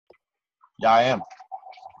Yeah, I am.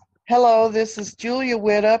 Hello, this is Julia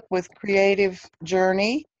Widup with Creative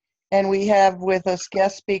Journey, and we have with us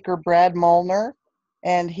guest speaker Brad Muller,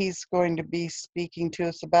 and he's going to be speaking to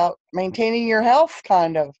us about maintaining your health,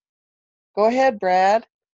 kind of. Go ahead, Brad.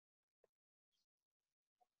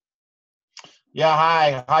 Yeah,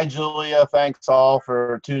 hi. Hi, Julia. Thanks all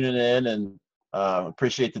for tuning in and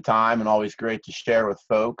appreciate the time and always great to share with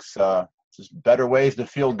folks. Just better ways to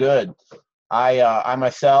feel good. I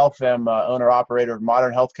myself am owner operator of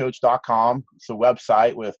modernhealthcoach.com. It's a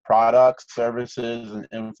website with products, services, and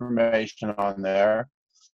information on there.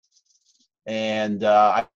 And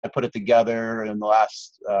I put it together in the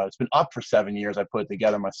last, it's been up for 7 years. I put it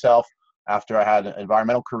together myself after I had an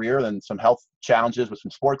environmental career and some health challenges with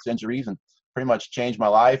some sports injuries, and pretty much changed my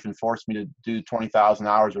life and forced me to do 20,000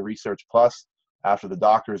 hours of research plus after the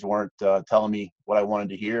doctors weren't telling me what I wanted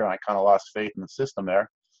to hear. And I kind of lost faith in the system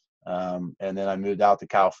there. And then I moved out to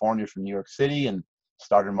California from New York City and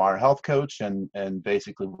started Modern Health Coach, and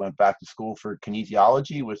basically went back to school for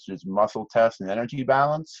kinesiology, which is muscle test and energy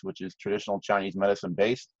balance, which is traditional Chinese medicine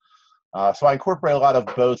based. So I incorporate a lot of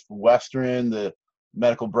both Western, the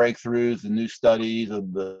medical breakthroughs, the new studies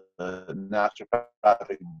of the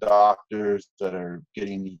naturopathic doctors that are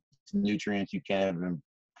getting these nutrients you can't even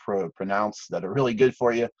pronounce that are really good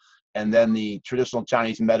for you, and then the traditional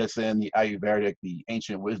Chinese medicine, the Ayurvedic, the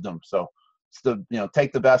ancient wisdom. So it's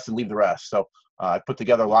take the best and leave the rest. So I put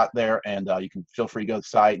together a lot there, and you can feel free to go to the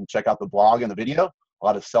site and check out the blog and the video. A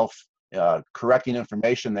lot of correcting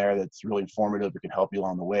information there that's really informative. It can help you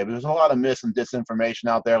along the way. But there's a lot of mis and disinformation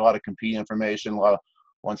out there, a lot of competing information, a lot of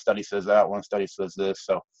one study says that, one study says this.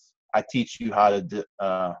 So I teach you how to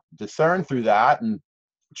discern through that and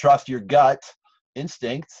trust your gut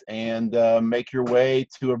instincts and make your way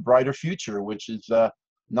to a brighter future, which is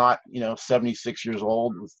not 76 years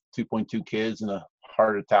old with 2.2 kids and a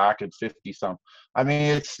heart attack at 50 some. I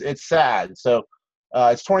mean, it's sad. So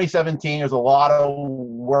it's 2017. There's a lot of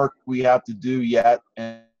work we have to do yet,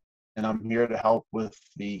 and I'm here to help with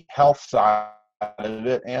the health side of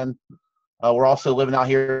it. And we're also living out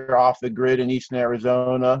here off the grid in Eastern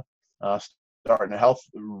Arizona, starting a health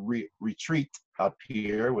retreat up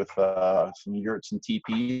here with some yurts and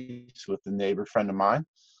teepees with a neighbor friend of mine.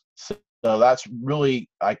 So that's really,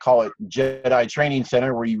 I call it Jedi Training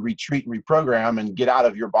Center, where you retreat and reprogram and get out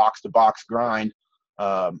of your box-to-box grind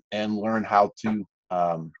and learn how to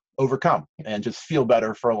overcome and just feel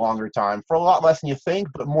better for a longer time, for a lot less than you think,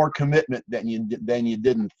 but more commitment than you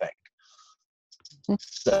didn't think.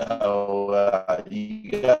 So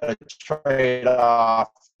you got to trade off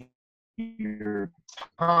your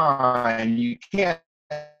time. You can't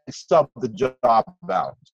sub the job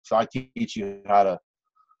out. So I teach you how to,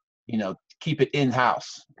 keep it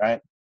in-house, right?